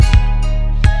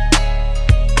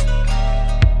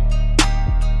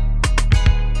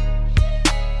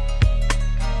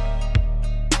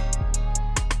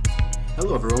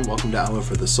welcome to Aloe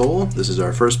for the Soul. This is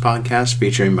our first podcast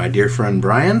featuring my dear friend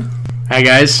Brian. Hi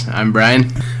guys, I'm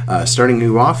Brian. Starting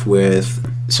you off with...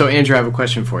 So Andrew, I have a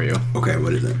question for you. Okay,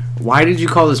 what is it? Why did you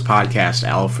call this podcast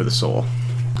Aloe for the Soul?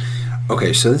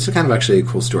 Okay, so this is kind of actually a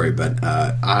cool story, but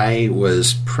I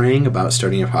was praying about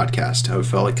starting a podcast. I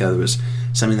felt like it was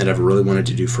something that I've really wanted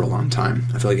to do for a long time.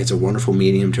 I feel like it's a wonderful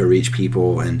medium to reach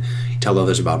people and tell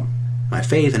others about my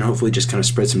faith and hopefully just kind of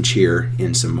spread some cheer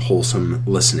and some wholesome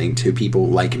listening to people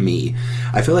like me.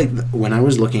 I feel like when I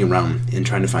was looking around and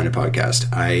trying to find a podcast,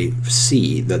 I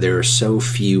see that there are so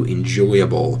few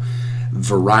enjoyable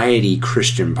variety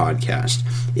Christian podcasts.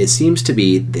 It seems to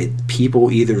be that people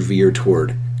either veer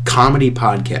toward comedy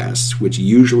podcasts, which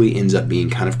usually ends up being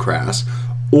kind of crass,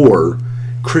 or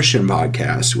Christian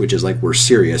podcasts, which is like we're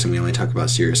serious and we only talk about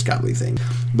serious godly things.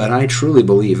 But I truly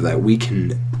believe that we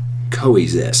can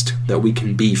coexist, that we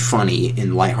can be funny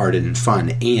and lighthearted and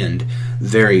fun and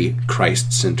very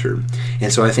Christ-centered.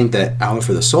 And so I think that Aloe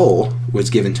for the Soul was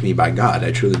given to me by God.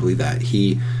 I truly believe that.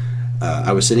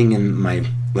 I was sitting in my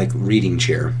reading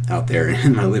chair out there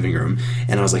in my living room,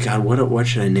 and I was like, God, what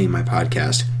should I name my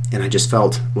podcast? And I just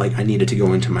felt like I needed to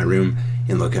go into my room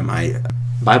and look at my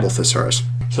Bible thesaurus.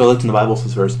 So I looked in the Bible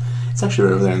thesaurus. It's actually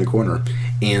right over there in the corner.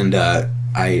 And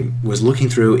I was looking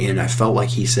through, and I felt like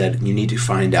he said, you need to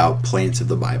find out plants of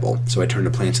the Bible. So I turned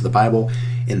to plants of the Bible,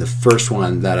 and the first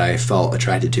one that I felt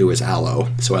attracted to was aloe.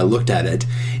 So I looked at it,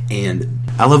 and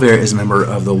aloe vera is a member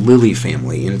of the lily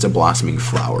family, and it's a blossoming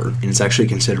flower. And it's actually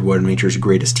considered one of nature's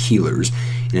greatest healers,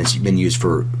 and it's been used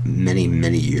for many,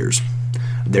 many years.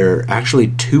 There are actually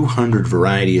 200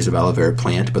 varieties of aloe vera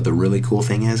plant, but the really cool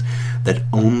thing is that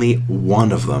only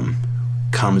one of them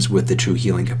comes with the true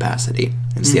healing capacity.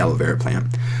 It's the aloe vera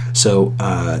plant. So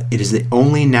it is the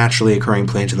only naturally occurring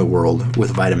plant in the world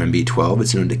with vitamin B12.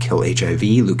 It's known to kill HIV,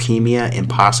 leukemia, and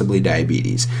possibly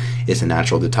diabetes. It's a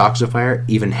natural detoxifier,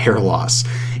 even hair loss.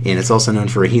 And it's also known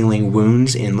for healing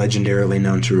wounds and legendarily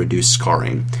known to reduce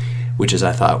scarring, which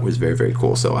I thought was very, very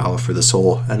cool. So Aloe for the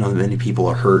Soul. I know that many people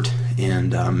are hurt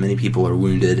and many people are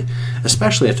wounded,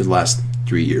 especially after the last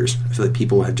 3 years. I feel like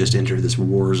people have just entered this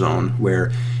war zone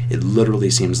where it literally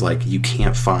seems like you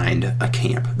can't find a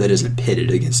camp that isn't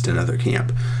pitted against another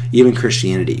camp. Even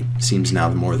Christianity seems now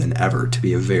more than ever to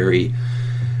be a very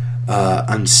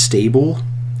unstable,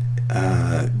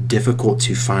 difficult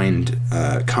to find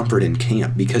comfort in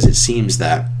camp, because it seems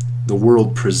that the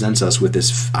world presents us with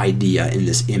this idea and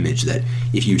this image that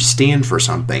if you stand for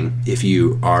something, if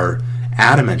you are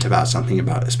adamant about something,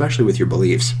 especially with your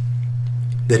beliefs,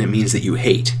 then it means that you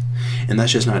hate. And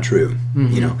that's just not true,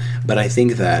 But I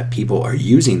think that people are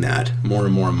using that more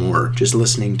and more and more, just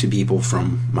listening to people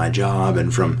from my job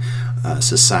and from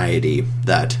society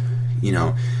that,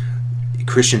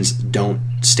 Christians don't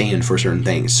stand for certain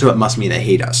things, so it must mean they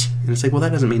hate us. And it's like, well,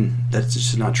 that doesn't mean, that's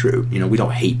just not true. We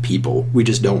don't hate people. We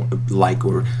just don't like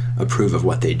or approve of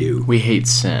what they do. We hate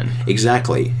sin.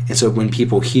 Exactly. And so when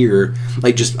people hear,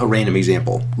 like, just a random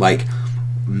example, like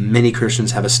many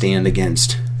Christians have a stand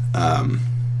against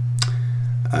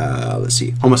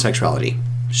homosexuality,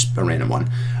 just a random one.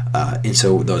 And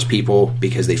so those people,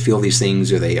 because they feel these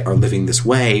things or they are living this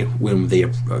way, when they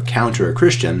encounter a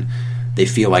Christian, they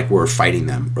feel like we're fighting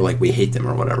them or like we hate them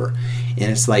or whatever.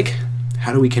 And it's like,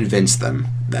 how do we convince them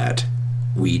that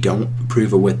we don't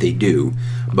approve of what they do,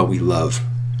 but we love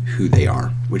who they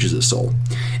are, which is a soul?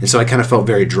 And so I kind of felt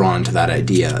very drawn to that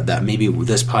idea that maybe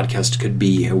this podcast could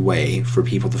be a way for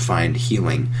people to find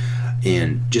healing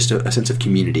and just a sense of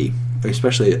community,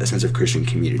 especially a sense of Christian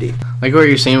community. Like what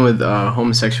you're saying with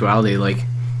homosexuality, like,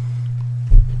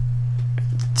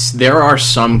 there are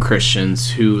some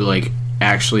Christians who,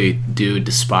 actually do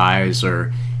despise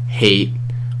or hate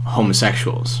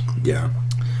homosexuals. Yeah.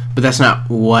 But that's not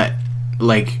what,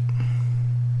 I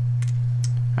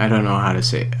don't know how to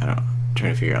say it. I'm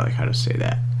trying to figure out, how to say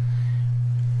that.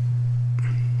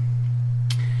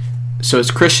 So as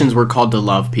Christians, we're called to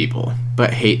love people,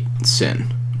 but hate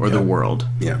sin or the world.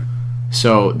 Yeah.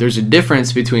 So there's a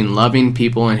difference between loving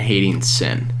people and hating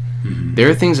sin. Mm-hmm. There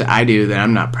are things that I do that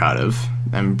I'm not proud of.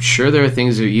 I'm sure there are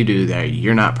things that you do that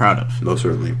you're not proud of. Most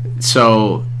certainly.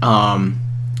 So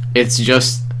it's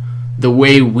just the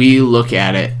way we look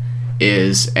at it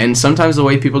is, and sometimes the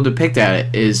way people depict at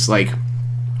it is like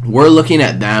we're looking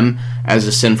at them as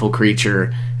a sinful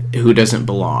creature who doesn't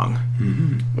belong.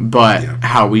 Mm-hmm. But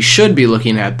how we should be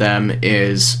looking at them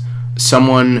is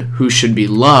someone who should be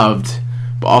loved,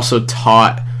 but also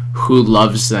taught who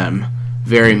loves them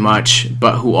very much,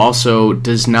 but who also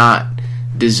does not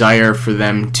desire for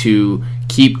them to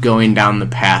keep going down the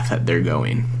path that they're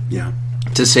going. Yeah.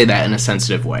 To say that in a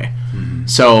sensitive way. Mm-hmm.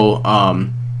 So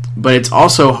But it's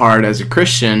also hard as a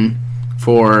Christian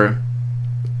for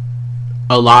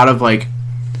a lot of, like,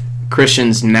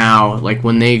 Christians now, like,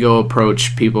 when they go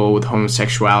approach people with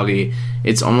homosexuality,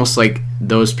 it's almost like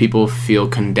those people feel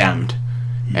condemned.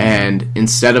 And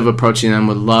instead of approaching them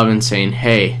with love and saying,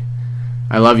 hey,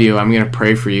 I love you, I'm going to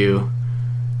pray for you,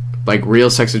 like, real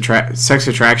sex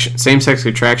attraction, same-sex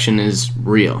attraction is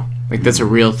real. Like, that's a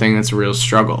real thing, that's a real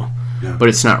struggle. Yeah. But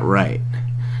it's not right.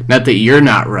 Not that you're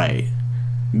not right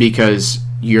because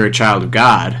you're a child of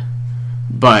God,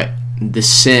 but the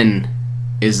sin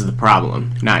is the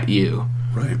problem, not you.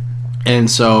 Right. And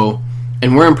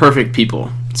we're imperfect people,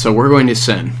 so we're going to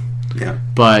sin. Yeah.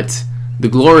 But the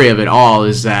glory of it all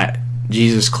is that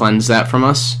Jesus cleansed that from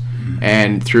us,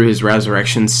 and through his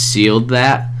resurrection sealed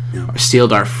that,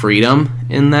 sealed our freedom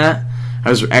in that. I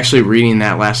was actually reading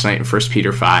that last night in 1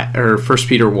 Peter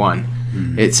 1.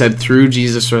 It said, through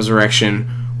Jesus' resurrection,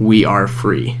 we are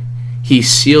free. He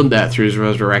sealed that through his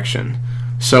resurrection.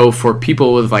 So for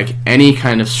people with, like, any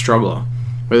kind of struggle,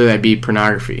 whether that be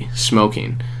pornography,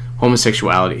 smoking,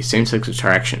 homosexuality, same-sex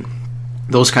attraction,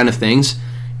 those kind of things,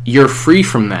 you're free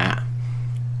from that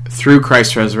through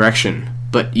Christ's resurrection,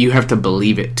 but you have to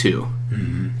believe it too.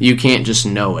 You can't just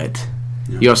know it.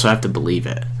 You also have to believe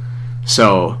it.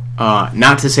 So,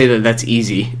 not to say that that's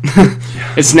easy.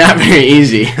 It's not very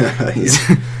easy.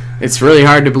 It's really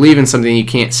hard to believe in something you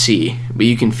can't see, but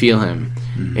you can feel him,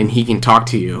 and he can talk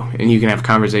to you, and you can have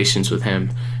conversations with him,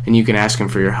 and you can ask him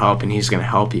for your help, and he's going to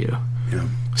help you. Yeah.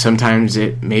 Sometimes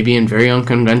it may be in very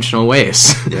unconventional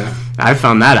ways. Yeah. I've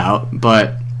found that out,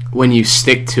 but when you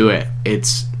stick to it,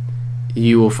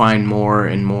 you will find more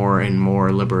and more and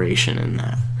more liberation in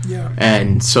that. Yeah.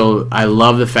 And so I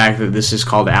love the fact that this is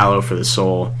called Aloe for the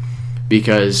soul,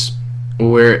 because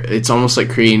it's almost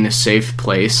like creating a safe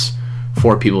place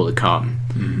for people to come,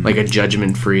 like a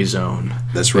judgment-free zone.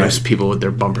 That's right. There's people with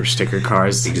their bumper sticker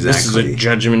cars. Exactly. This is a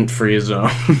judgment-free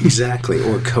zone. Exactly,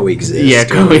 or coexist. Yeah,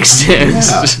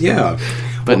 coexist. Yeah.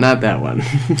 But not that one.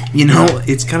 You know,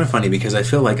 it's kind of funny because I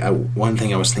feel like one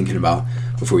thing I was thinking about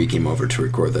before you came over to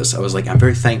record this, I was like, I'm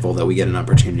very thankful that we get an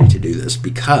opportunity to do this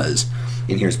because,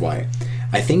 and here's why.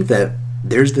 I think that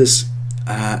there's this,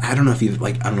 I don't know if you,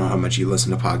 like, I don't know how much you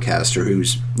listen to podcasts or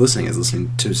who's listening is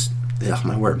listening to,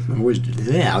 my words,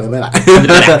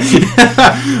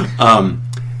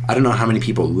 I don't know how many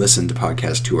people listen to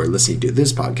podcasts who are listening to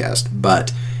this podcast,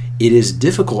 but it is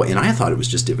difficult, and I thought it was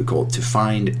just difficult, to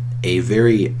find a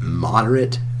very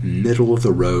moderate,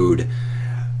 middle-of-the-road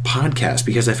podcast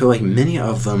because I feel like many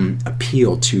of them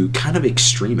appeal to kind of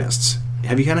extremists.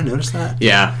 Have you kind of noticed that?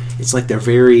 Yeah. It's like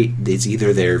it's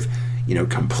either they've,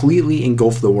 completely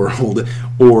engulfed the world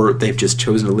or they've just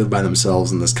chosen to live by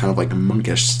themselves in this kind of like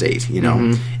monkish state,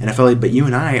 And I feel like, but you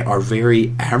and I are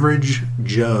very average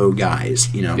Joe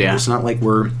guys, Yeah. It's not like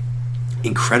we're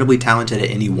incredibly talented at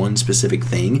any one specific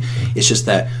thing. It's just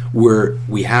that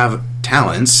we have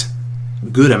talents,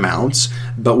 good amounts,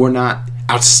 but we're not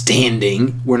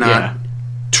outstanding. We're not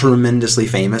tremendously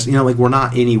famous. We're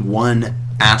not any one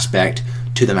aspect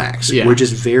to the max. Yeah. We're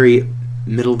just very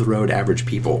middle of the road average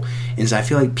people. And so I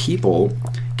feel like people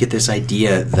get this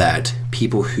idea that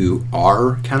people who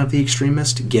are kind of the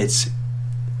extremist gets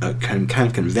kind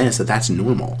of convinced that that's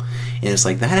normal. And it's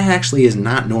like, that actually is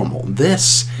not normal.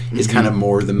 This is kind of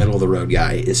more the middle of the road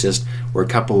guy. It's just, we're a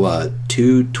couple of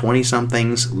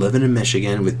 20-somethings living in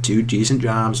Michigan with 2 decent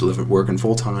jobs, working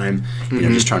full time,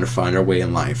 just trying to find our way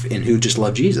in life, and who just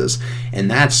love Jesus.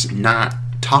 And that's not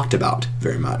talked about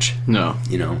very much. No.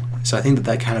 So I think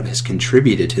that kind of has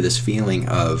contributed to this feeling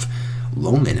of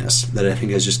loneliness that I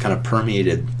think has just kind of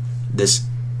permeated this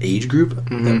age group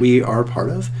that we are a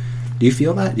part of. Do you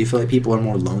feel that? Do you feel like people are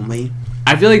more lonely?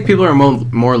 I feel like people are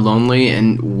more lonely,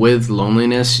 and with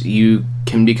loneliness, you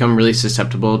can become really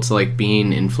susceptible to, like,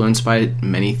 being influenced by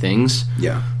many things.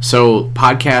 Yeah. So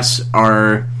podcasts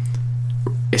are,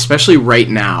 especially right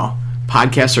now,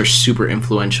 podcasts are super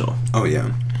influential. Oh,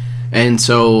 yeah. And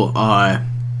so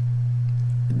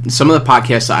some of the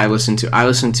podcasts that I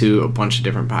listen to a bunch of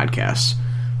different podcasts.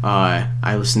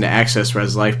 I listen to Access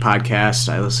Res Life podcast.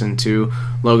 I listen to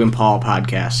Logan Paul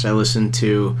podcast. I listen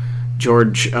to Joe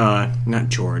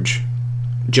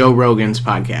Rogan's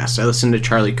podcast. I listen to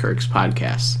Charlie Kirk's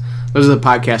podcast. Those are the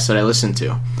podcasts that I listen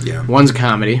to. Yeah. One's a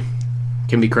comedy,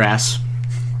 can be crass.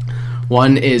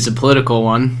 One is a political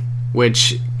one,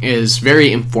 which is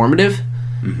very informative.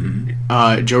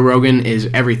 Joe Rogan is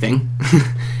everything.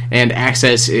 And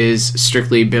Access is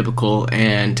strictly biblical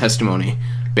and testimony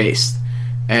based.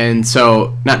 And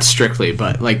so, not strictly,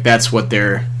 but like that's what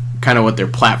their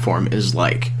platform is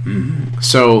like.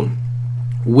 So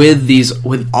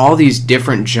with all these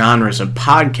different genres of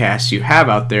podcasts you have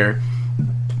out there,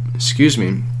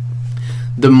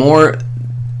 the more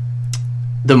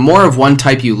of one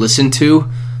type you listen to,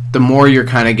 the more you're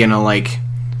kind of gonna like,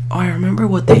 oh, I remember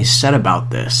what they said about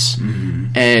this.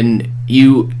 And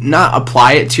you not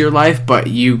apply it to your life, but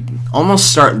you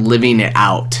almost start living it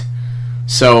out.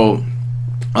 So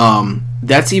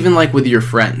that's even like with your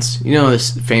friends. You know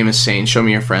this famous saying, show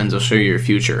me your friends, I'll show you your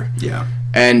future. Yeah.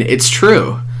 And it's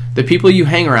true. The people you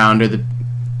hang around are the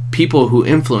people who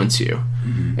influence you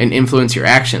and influence your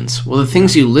actions. Well, the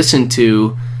things you listen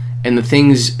to and the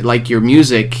things like your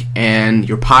music and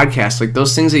your podcast, like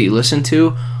those things that you listen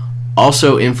to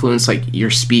also influence like your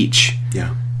speech.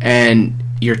 Yeah. And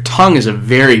your tongue is a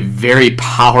very, very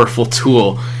powerful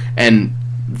tool and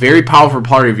very powerful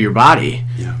part of your body.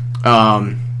 Yeah.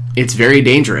 It's very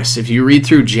dangerous. If you read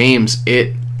through James,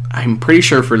 I'm pretty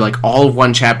sure for like all of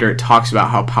one chapter it talks about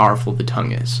how powerful the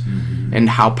tongue is and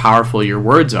how powerful your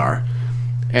words are.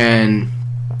 And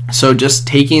so just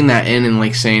taking that in and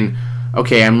like saying,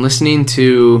 okay, I'm listening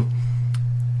to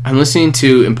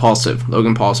Impulsive,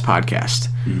 Logan Paul's podcast.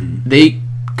 They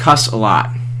cuss a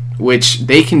lot, which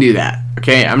they can do that.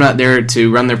 Okay, I'm not there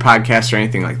to run their podcast or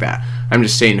anything like that. I'm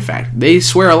just stating the fact. They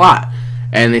swear a lot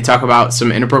and they talk about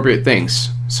some inappropriate things.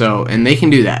 So, and they can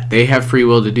do that. They have free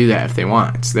will to do that if they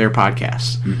want. It's their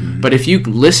podcast. But if you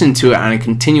listen to it on a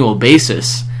continual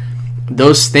basis,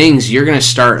 those things you're going to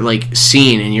start like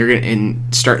seeing and you're going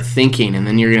to start thinking, and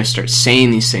then you're going to start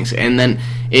saying these things, and then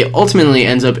it ultimately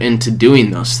ends up into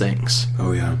doing those things.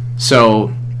 Oh yeah.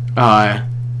 So, I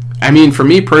mean, for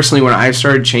me personally, when I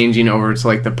started changing over to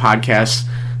like the podcasts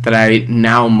that I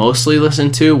now mostly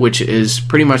listen to, which is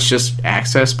pretty much just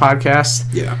Access podcasts.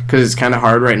 Yeah. Because it's kind of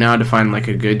hard right now to find like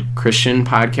a good Christian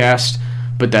podcast,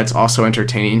 but that's also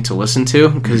entertaining to listen to.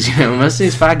 Because, you know, most of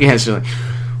these podcasts are like,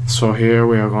 so here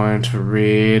we are going to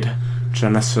read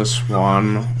Genesis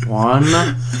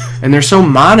 1:1. And they're so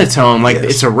monotone, like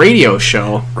it's a radio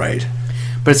show. Right.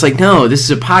 But it's like, no, this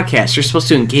is a podcast. You're supposed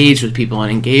to engage with people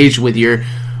and engage with your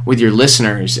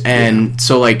listeners. And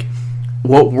so like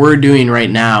what we're doing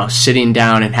right now, sitting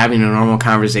down and having a normal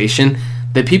conversation,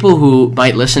 the people who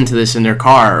might listen to this in their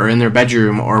car or in their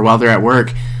bedroom or while they're at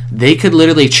work, they could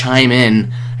literally chime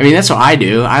in. I mean, that's what I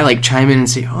do. I like chime in and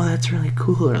say, oh, that's really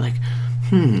cool. Or like,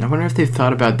 I wonder if they've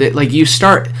thought about that. Like they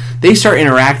start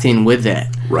interacting with it.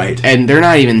 Right. And they're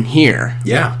not even here.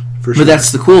 Yeah, for sure. But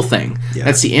that's the cool thing. Yeah.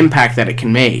 That's the impact that it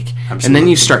can make. Absolutely. And then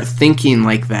you start thinking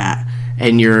like that,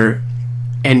 and your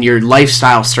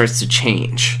lifestyle starts to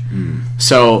change.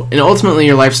 So, and ultimately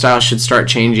your lifestyle should start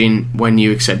changing when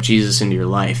you accept Jesus into your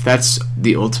life. That's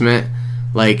the ultimate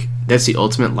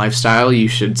lifestyle you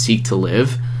should seek to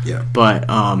live. Yeah. But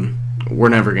we're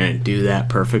never going to do that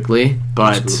perfectly.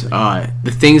 But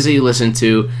the things that you listen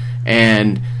to,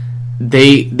 and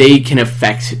they can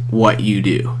affect what you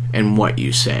do and what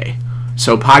you say.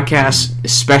 So podcasts,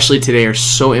 especially today, are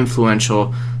so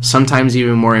influential, sometimes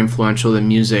even more influential than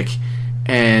music,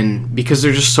 and because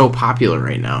they're just so popular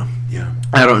right now. Yeah.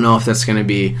 I don't know if that's going to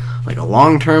be like a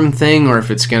long-term thing, or if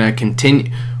it's going to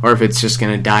continue, or if it's just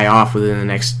going to die off within the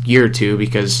next year or two,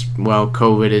 because, well,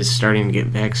 COVID is starting to get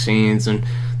vaccines and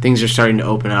things are starting to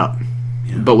open up.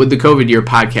 Yeah. But with the COVID year,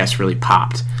 podcasts really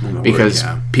popped because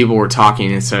people were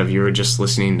talking instead of you were just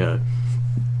listening to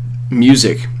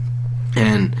music.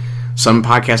 And some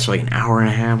podcasts are like an hour and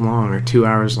a half long or 2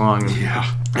 hours long.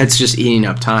 Yeah. It's just eating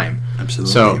up time.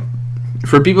 Absolutely. So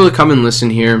for people to come and listen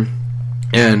here,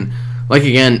 and like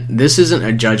again, this isn't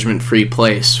a judgment-free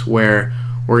place where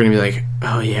we're gonna be like,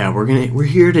 oh yeah, we're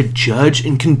here to judge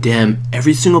and condemn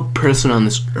every single person on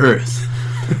this earth.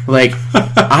 Like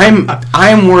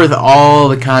I'm worth all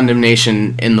the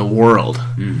condemnation in the world,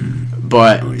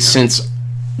 but since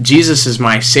Jesus is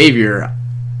my Savior,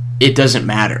 it doesn't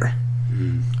matter.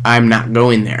 I'm not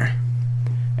going there,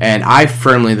 and I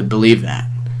firmly believe that.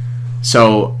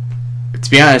 So, to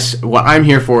be honest, what I'm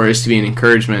here for is to be an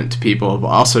encouragement to people, but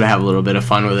also to have a little bit of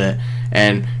fun with it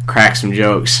and crack some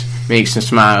jokes, make some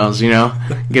smiles,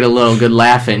 get a little good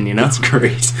laughing, That's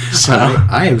great. So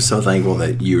I am so thankful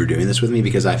that you were doing this with me,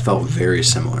 because I felt very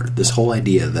similar. This whole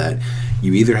idea that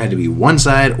you either had to be one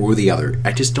side or the other,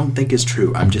 I just don't think is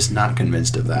true. I'm just not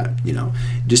convinced of that.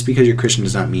 Just because you're Christian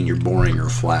does not mean you're boring or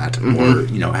flat or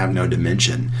have no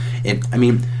dimension. And I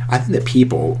mean, I think that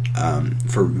people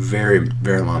for very,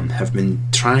 very long have been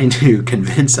trying to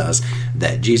convince us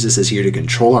that Jesus is here to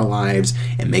control our lives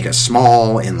and make us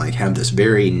small and like have this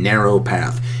very narrow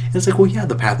path. And it's like, well, yeah,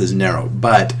 the path is narrow,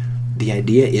 but the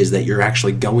idea is that you're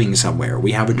actually going somewhere.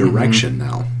 We have a direction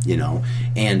now,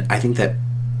 and I think that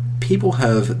people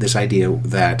have this idea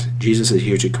that Jesus is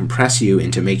here to compress you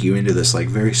and to make you into this like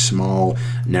very small,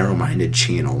 narrow-minded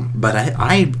channel. But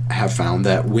I have found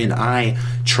that when I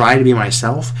try to be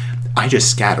myself, I just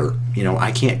scatter. You know,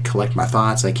 I can't collect my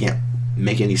thoughts. I can't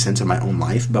make any sense of my own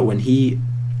life. But when he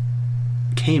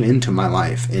came into my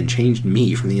life and changed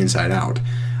me from the inside out,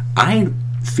 I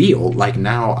feel like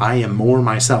now I am more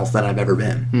myself than I've ever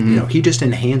been. You know, he just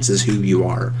enhances who you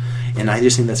are. And I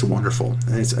just think that's wonderful.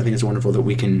 I think it's wonderful that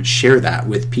we can share that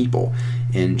with people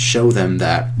and show them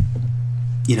that,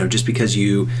 you know, just because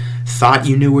you thought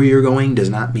you knew where you're going does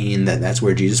not mean that that's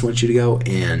where Jesus wants you to go.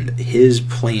 And his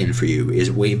plan for you is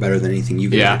way better than anything you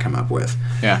could ever come up with.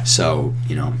 Yeah. So,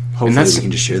 you know, hopefully we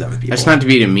can just share that with people. That's not to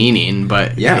be demeaning,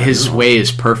 but his way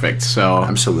is perfect. So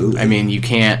absolutely. I mean, you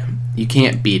can't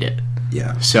beat it.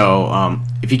 Yeah. So,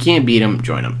 if you can't beat him,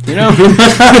 join him. You know.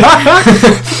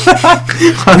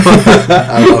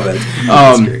 I love it.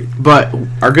 That's great. But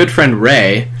our good friend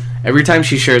Ray, every time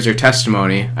she shares her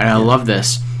testimony, and I love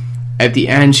this, at the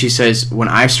end she says, "When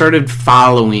I started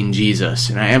following Jesus,"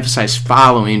 and I emphasize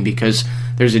following because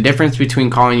there's a difference between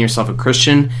calling yourself a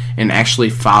Christian and actually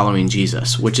following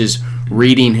Jesus, which is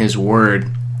reading his word,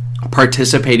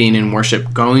 participating in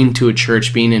worship, going to a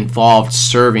church, being involved,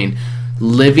 serving,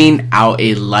 living out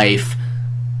a life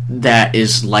that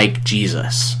is like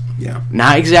Jesus. Yeah.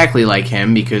 Not exactly like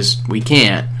him, because we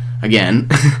can't, again,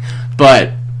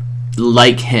 but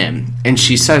like him. And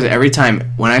she says every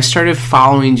time, when I started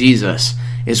following Jesus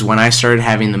is when I started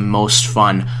having the most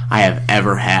fun I have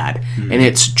ever had. And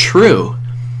it's true,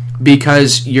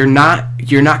 because you're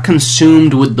not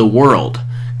consumed with the world,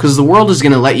 because the world is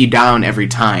going to let you down every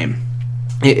time.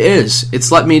 It is.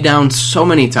 It's let me down so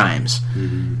many times.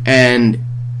 And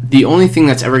the only thing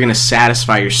that's ever going to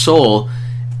satisfy your soul,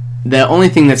 the only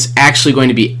thing that's actually going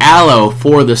to be aloe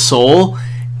for the soul,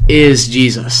 is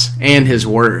Jesus and his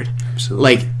word. Absolutely.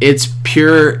 Like, it's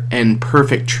pure and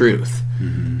perfect truth.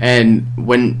 And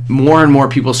when more and more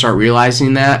people start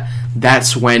realizing that,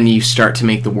 that's when you start to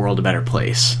make the world a better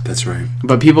place. That's right.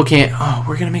 But people can't,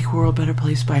 we're going to make a world a better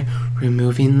place by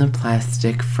removing the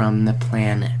plastic from the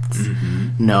planet.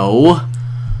 No.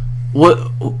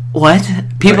 What?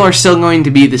 People are still going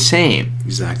to be the same.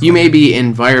 Exactly. You may be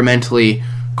environmentally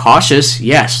cautious.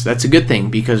 Yes, that's a good thing,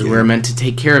 because we're meant to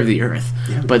take care of the earth.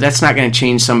 Yeah. But that's not going to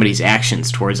change somebody's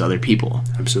actions towards other people.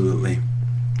 Absolutely.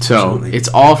 So it's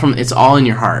all in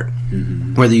your heart,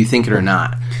 whether you think it or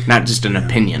not just an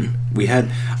opinion.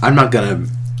 I'm not going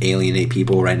to alienate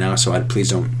people right now, so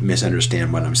please don't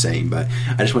misunderstand what I'm saying, but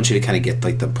I just want you to kind of get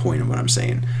like the point of what I'm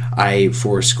saying. I,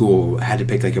 for school, had to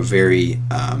pick like a very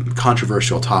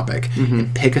controversial topic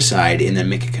and pick a side and then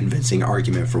make a convincing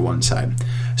argument for one side.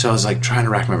 So I was like trying to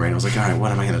rack my brain. I was like, all right,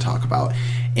 what am I going to talk about?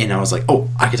 And I was like,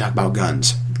 I could talk about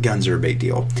guns. Guns are a big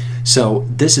deal. So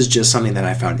this is just something that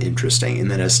I found interesting and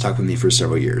that has stuck with me for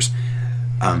several years.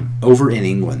 Over in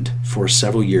England, for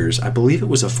several years, I believe it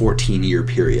was a 14-year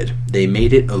period, they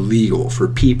made it illegal for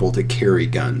people to carry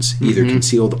guns, either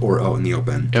concealed or out in the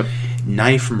open. Yep.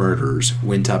 Knife murders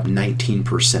went up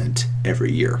 19%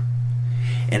 every year.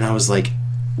 And I was like,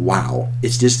 wow,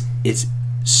 it's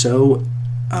so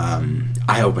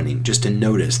eye-opening just to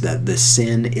notice that the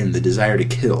sin and the desire to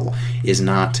kill is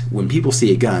not, when people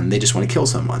see a gun, they just want to kill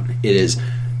someone. It is,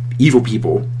 evil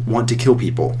people want to kill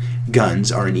people.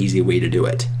 Guns are an easy way to do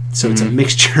it. So it's a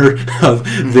mixture of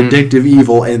vindictive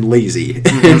evil and lazy.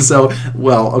 And so,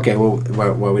 well,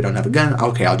 we don't have a gun.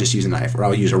 Okay, I'll just use a knife, or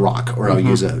I'll use a rock, or I'll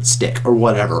use a stick, or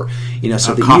whatever. You know,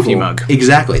 so a the coffee evil, mug.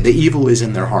 Exactly, the evil is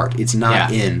in their heart. It's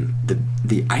not in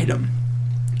the item.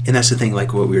 And that's the thing,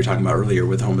 like what we were talking about earlier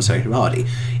with homosexuality.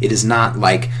 It is not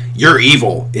like you're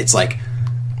evil. It's like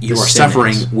you are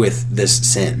suffering with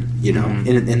this sin, you know,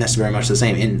 and that's very much the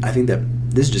same. And I think that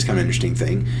this is just kind of an interesting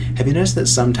thing. Have you noticed that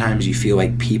sometimes you feel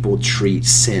like people treat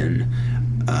sin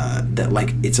that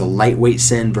like it's a lightweight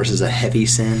sin versus a heavy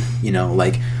sin? You know,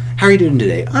 like, how are you doing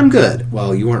today? I'm good.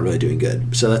 Well, you weren't really doing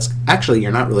good. So that's actually,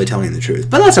 you're not really telling the truth.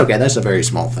 But that's okay. That's a very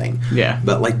small thing. Yeah.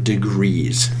 But like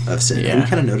degrees of sin. Yeah. Have you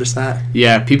kind of noticed that?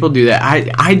 Yeah, people do that.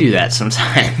 I do that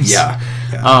sometimes. Yeah.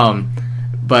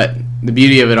 But the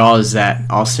beauty of it all is that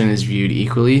all sin is viewed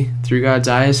equally through God's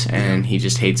eyes, and he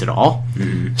just hates it all.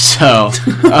 So,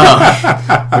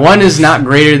 one is not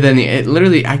greater than the... It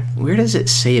literally, where does it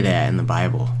say that in the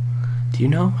Bible? Do you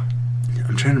know?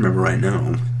 I'm trying to remember right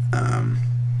now.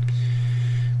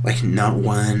 Like, not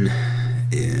one...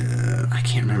 I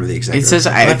can't remember the exact... It says,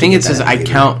 I think it says, I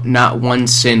count not one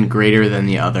sin greater than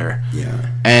the other. Yeah.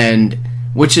 And,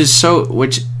 which is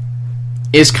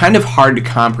kind of hard to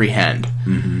comprehend.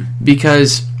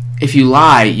 Because if you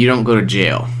lie, you don't go to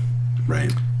jail.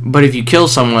 Right. but if you kill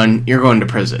someone, you're going to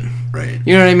prison. Right.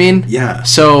 You know what I mean? Yeah.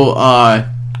 So,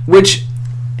 which,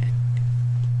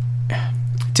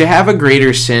 to have a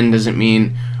greater sin doesn't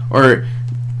mean, or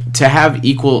to have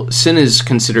equal, sin is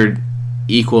considered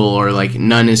equal, or like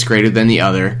none is greater than the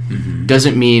other,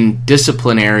 doesn't mean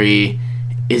disciplinary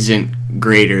isn't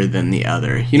greater than the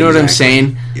other. You know what I'm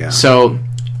saying? Yeah. So,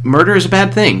 murder is a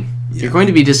bad thing. Yeah. You're going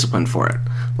to be disciplined for it.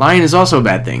 Lying is also a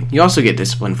bad thing. You also get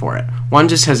disciplined for it. One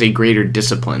just has a greater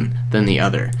discipline than the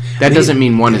other. That doesn't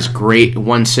mean one is great.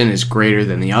 One sin is greater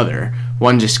than the other.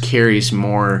 One just carries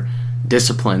more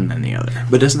discipline than the other.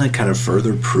 But doesn't that kind of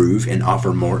further prove and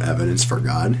offer more evidence for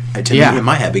God? To me, in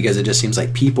my head, because it just seems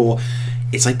like people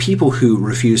who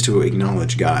refuse to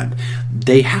acknowledge God,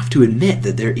 they have to admit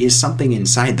that there is something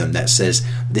inside them that says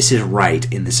this is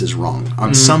right and this is wrong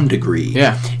on some degree.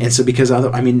 Yeah. And so because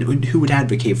who would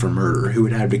advocate for murder? Who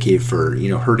would advocate for,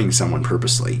 hurting someone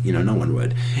purposely? No one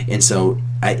would. And so,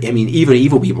 even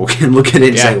evil people can look at it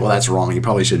and say, well, that's wrong. You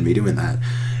probably shouldn't be doing that.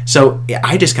 So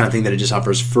I just kind of think that it just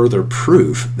offers further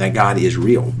proof that God is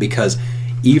real, because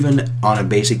even on a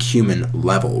basic human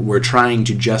level, we're trying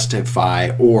to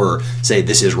justify or say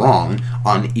this is wrong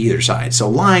on either side. So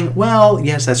lying, well,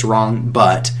 yes, that's wrong,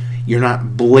 but you're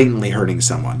not blatantly hurting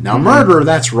someone. Now, murder,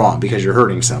 that's wrong because you're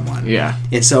hurting someone. Yeah.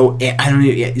 And so,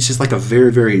 it's just like a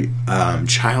very, very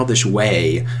childish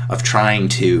way of trying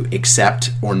to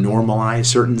accept or normalize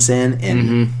certain sin,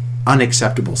 and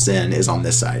unacceptable sin is on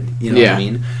this side. You know what I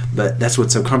mean? But that's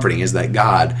what's so comforting, is that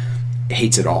God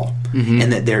hates it all.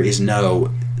 And that there is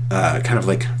no kind of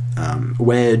like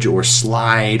wedge or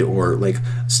slide or like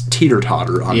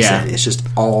teeter-totter on sin. It's just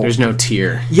all... There's no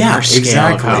tier. Yeah, or scale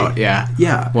exactly. Of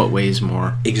how, what weighs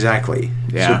more. Exactly.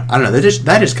 Yeah. So, I don't know.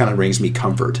 That just kind of brings me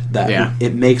comfort. That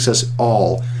it makes us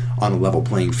all on a level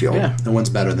playing field. Yeah. No one's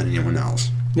better than anyone else.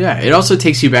 Yeah, it also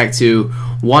takes you back to,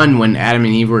 one, when Adam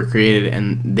and Eve were created,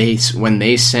 and when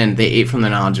they sinned, they ate from the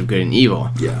knowledge of good and evil.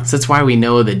 Yeah. So that's why we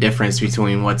know the difference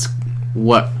between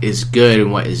what is good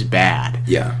and what is bad.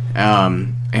 Yeah.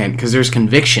 And because there's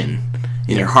conviction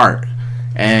in your heart.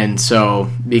 And so,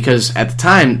 because at the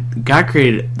time, God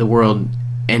created the world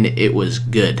and it was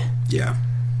good. Yeah.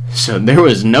 So there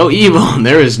was no evil,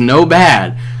 there was no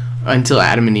bad until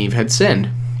Adam and Eve had sinned.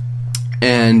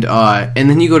 And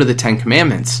then you go to the 10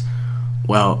 Commandments.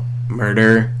 Well,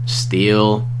 murder,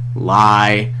 steal,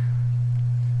 lie,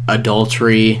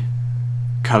 adultery,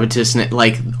 covetousness,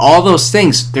 like all those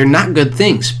things, they're not good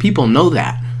things. People know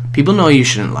that. People know you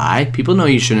shouldn't lie. People know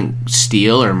you shouldn't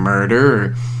steal or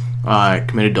murder or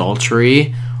commit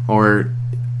adultery and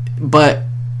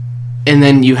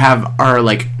then you have our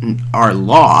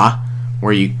law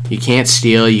where you can't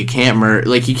steal, you can't murder,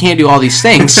 like you can't do all these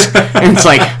things. And it's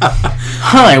like,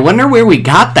 I wonder where we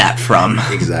got that from.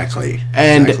 Exactly.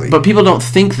 But people don't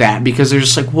think that, because they're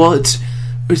just like, well, it's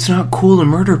not cool to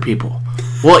murder people.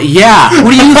 Well, yeah. Who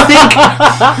do you think?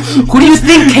 Who do you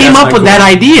think came up with that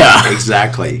idea?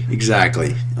 Exactly.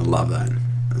 I love that.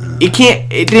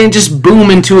 It didn't just boom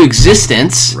into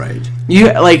existence. Right.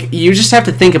 You just have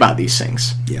to think about these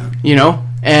things. Yeah.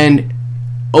 And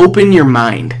open your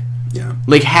mind. Yeah.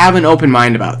 Like, have an open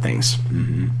mind about things.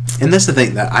 Mm-hmm. And that's the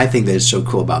thing that I think that is so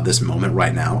cool about this moment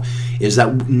right now, is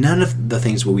that none of the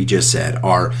things what we just said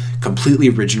are completely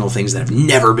original things that have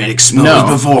never been exposed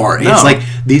before. No. It's like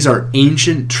these are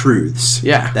ancient truths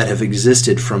that have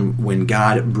existed from when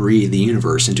God breathed the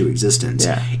universe into existence.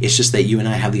 Yeah. It's just that you and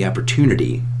I have the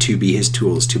opportunity to be his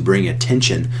tools to bring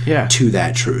attention to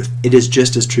that truth. It is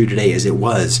just as true today as it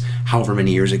was however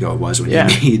many years ago it was when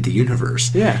he made the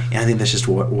universe. Yeah. And I think that's just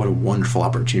what a wonderful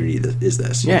opportunity is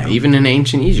this. Yeah, even in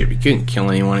ancient Egypt, you couldn't kill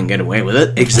anyone and get away with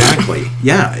it. Exactly.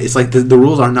 Yeah, it's like the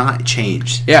rules are not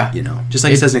changed. Yeah. Just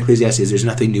like it says in Ecclesiastes, there's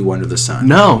nothing new under the sun.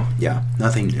 No. Yeah,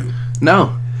 nothing new.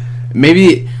 No.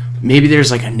 Maybe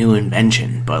there's like a new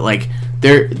invention, but like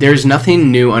there's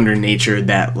nothing new under nature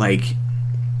that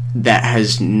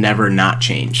has never not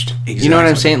changed. Exactly. You know what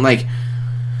I'm saying? Like,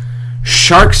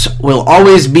 sharks will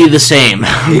always be the same.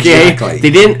 Okay? Exactly.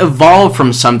 They didn't evolve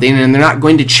from something, and they're not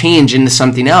going to change into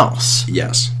something else.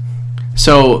 Yes.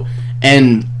 So,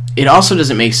 and it also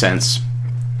doesn't make sense,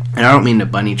 and I don't mean to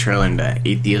bunny trail into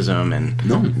atheism and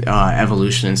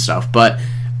evolution and stuff, but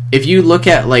if you look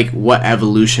at like what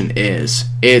evolution is,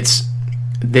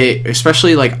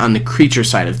 especially like on the creature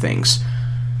side of things,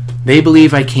 they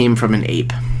believe I came from an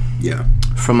ape. Yeah.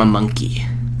 From a monkey.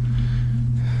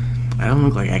 I don't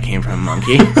look like I came from a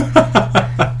monkey.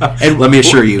 And let me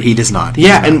assure you, he does not.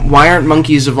 Yeah, and why aren't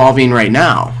monkeys evolving right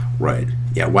now? Right.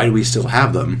 Yeah, why do we still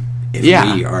have them if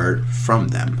we are from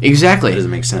them? Exactly. That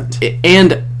doesn't make sense.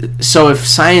 And so if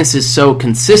science is so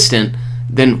consistent,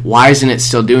 then why isn't it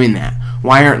still doing that?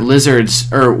 Why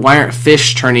aren't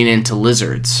fish turning into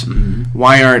lizards?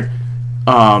 Why aren't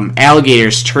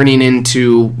alligators turning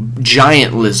into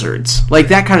giant lizards? Like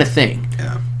that kind of thing.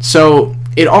 Yeah. So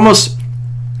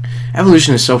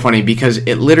evolution is so funny because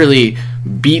it literally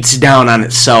beats down on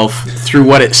itself through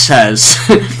what it says.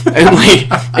 And like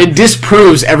it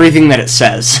disproves everything that it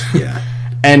says. Yeah.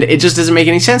 And it just doesn't make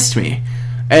any sense to me.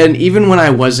 And even when I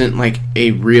wasn't like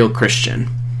a real Christian,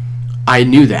 I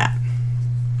knew that.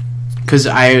 Because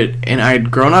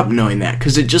I'd grown up knowing that.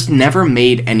 Because it just never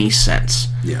made any sense.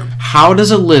 Yeah. How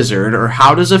does a lizard or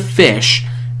how does a fish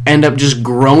end up just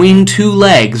growing 2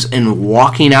 legs and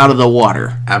walking out of the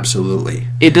water? Absolutely.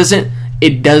 It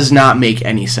does not make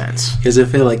any sense. Because I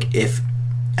feel like if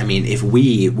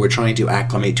we were trying to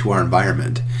acclimate to our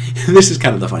environment, this is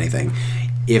kind of the funny thing.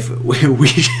 If we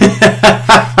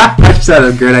I just had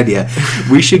a great idea.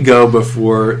 We should go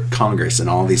before Congress and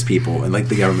all these people and like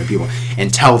the government people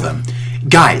and tell them,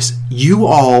 guys, you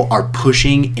all are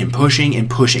pushing and pushing and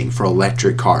pushing for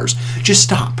electric cars. Just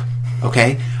stop,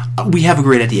 okay? We have a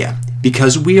great idea.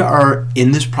 Because we are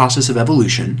in this process of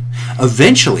evolution,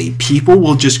 eventually people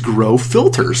will just grow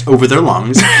filters over their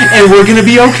lungs and we're going to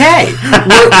be okay.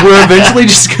 We're eventually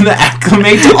just going to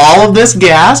acclimate to all of this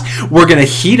gas. We're going to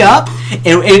heat up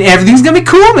and everything's going to be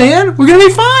cool, man. We're going to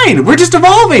be fine. We're just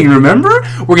evolving, remember?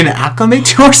 We're going to acclimate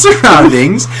to our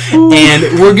surroundings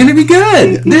and we're going to be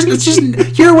good.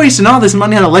 You're wasting all this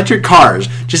money on electric cars.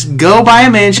 Just go buy a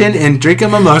mansion and drink a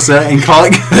mimosa and call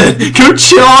it good. Go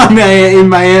chill in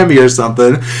Miami or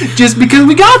something, just because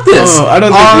we got this. Oh, I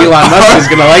don't think Elon Musk is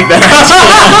gonna like that.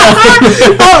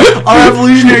 Our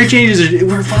evolutionary changes,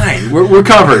 we're fine. We're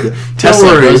covered.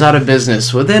 Tesla goes out of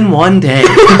business within 1 day.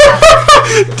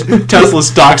 Tesla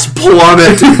stocks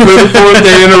plummet for the 4th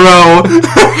day in a row.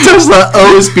 Tesla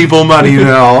owes people money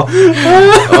now.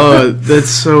 Oh, that's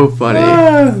so funny.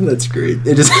 That's great.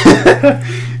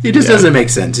 It just doesn't make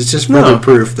sense. It's just further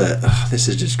proof that this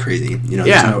is just crazy.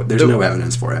 There's no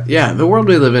evidence for it. Yeah, the world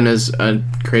we live in is a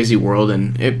crazy world,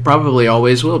 and it probably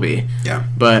always will be. Yeah.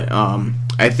 But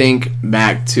I think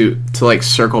back to like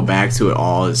circle back to it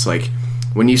all is like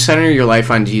when you center your life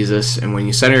on Jesus and when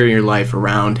you center your life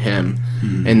around Him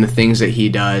and the things that He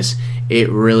does, it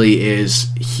really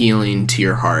is healing to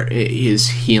your heart. It is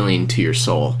healing to your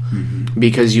soul.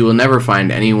 Because you will never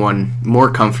find anyone more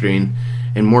comforting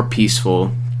and more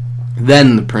peaceful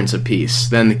than the Prince of Peace,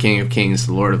 than the King of Kings,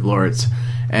 the Lord of Lords.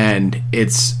 And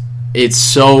it's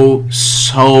so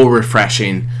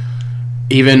refreshing.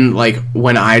 Even like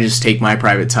when I just take my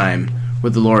private time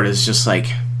with the Lord, is just like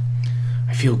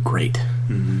I feel great.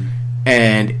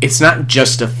 And it's not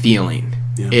just a feeling.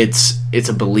 Yeah. It's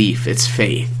a belief. It's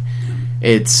faith.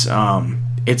 It's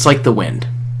like the wind.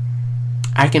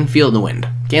 I can feel the wind.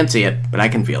 Can't see it, but I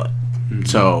can feel it.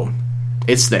 So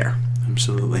it's there.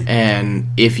 Absolutely. And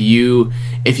if you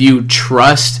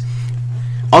trust,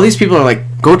 all these people are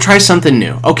like, go try something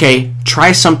new. Okay,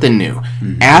 try something new.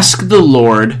 Ask the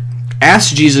Lord,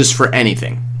 ask Jesus for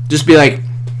anything. Just be like,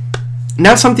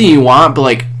 not something you want, but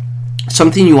like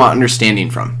something you want understanding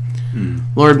from.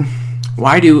 Lord,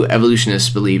 why do evolutionists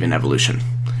believe in evolution?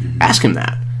 Ask Him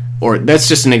that. Or that's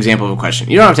just an example of a question.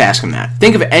 You don't have to ask Him that.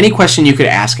 Think of any question you could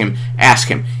ask Him. Ask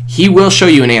Him. He will show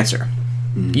you an answer.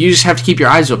 You just have to keep your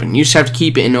eyes open. You just have to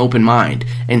keep an open mind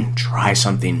and try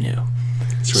something new.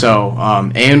 That's right.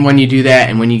 So, and when you do that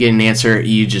and when you get an answer,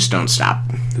 you just don't stop.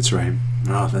 That's right.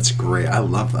 Oh, that's great. I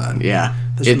love that. Yeah.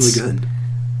 That's really good.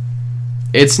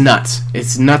 It's nuts.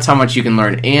 It's nuts how much you can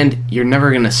learn, and you're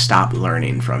never going to stop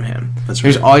learning from Him. That's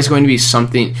right. There's always going to be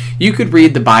something. You could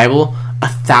read the Bible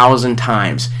 1,000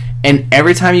 times, and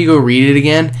every time you go read it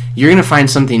again, you're going to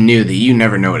find something new that you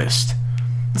never noticed.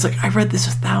 It's like, I read this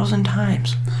 1,000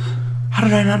 times. How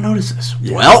did I not notice this?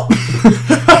 Yeah. Well,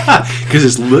 because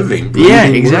it's living. Yeah,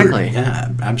 exactly. Word.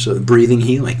 Yeah, absolutely. Breathing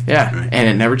healing. Yeah, right. And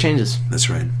it never changes. That's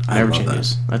right. It never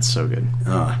changes. That's so good.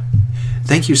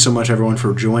 Thank you so much, everyone,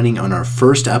 for joining on our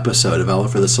first episode of Aloe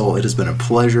for the Soul. It has been a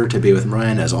pleasure to be with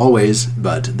Ryan, as always,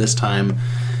 but this time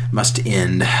must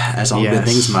end, as all good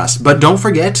things must. But don't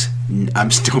forget.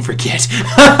 Don't forget.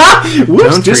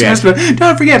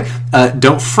 Don't forget.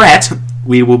 Don't fret.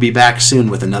 We will be back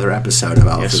soon with another episode of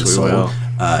Aloe for the Soul. Will.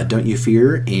 Don't you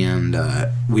fear, and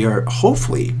we are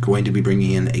hopefully going to be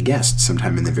bringing in a guest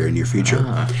sometime in the very near future.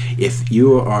 If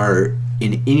you are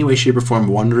in any way, shape, or form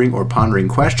wondering or pondering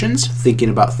questions, thinking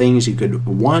about things you could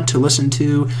want to listen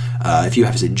to, if you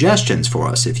have suggestions for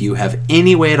us, if you have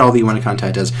any way at all that you want to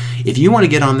contact us, if you want to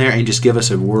get on there and just give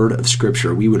us a word of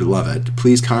scripture, we would love it.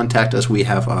 Please contact us. We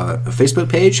have a Facebook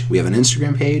page. We have an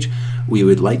Instagram page. We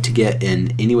would like to get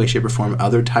in any way, shape, or form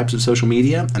other types of social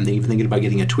media. I'm even thinking about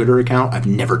getting a Twitter account. I've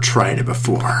never tried it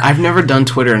before. I've never done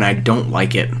Twitter, and I don't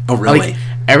like it. Oh, really? Like,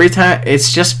 every time,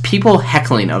 it's just people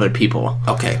heckling other people.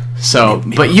 Okay. So,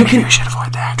 but you can... I should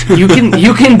avoid that. you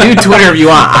can do Twitter if you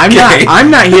want. I'm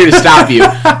not here to stop you.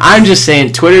 I'm just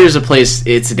saying Twitter is a place,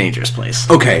 it's a dangerous place.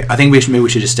 Okay, I think maybe we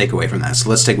should just stick away from that. So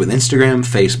let's stick with Instagram,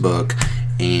 Facebook,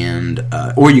 and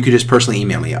or you could just personally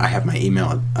email me. I have my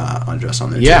email address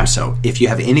on there too. So if you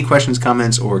have any questions,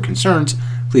 comments, or concerns,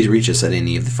 please reach us at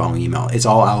any of the following email. It's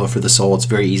all Aloe for the Soul. It's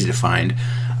very easy to find.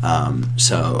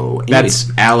 So anyways,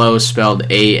 that's Aloe spelled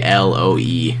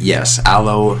ALOE. Yes,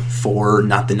 Aloe for,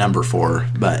 not the number 4,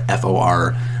 but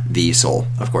FOR, the soul,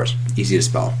 of course. Easy to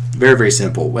spell. Very, very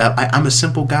simple. Well, I'm a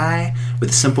simple guy with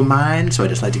a simple mind, so I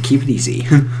just like to keep it easy.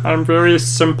 I'm very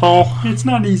simple. It's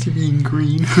not easy being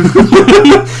green.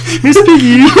 Miss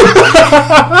Piggy.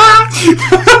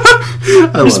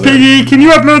 Miss Piggy, can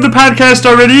you upload the podcast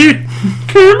already?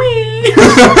 Kermie.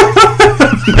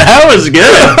 That was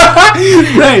good.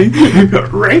 Hey,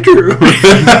 Ranker.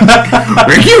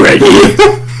 Ranky.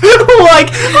 Like,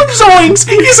 zoinks,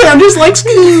 you sound just like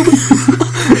Scoob.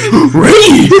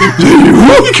 Ray,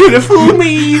 you could have fooled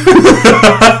me.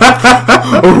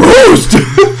 A roast.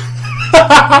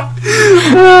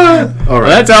 All right. Well,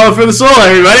 that's Aloe for the Soul,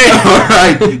 everybody. All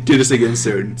right. Do this again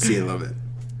soon. See you in a little bit.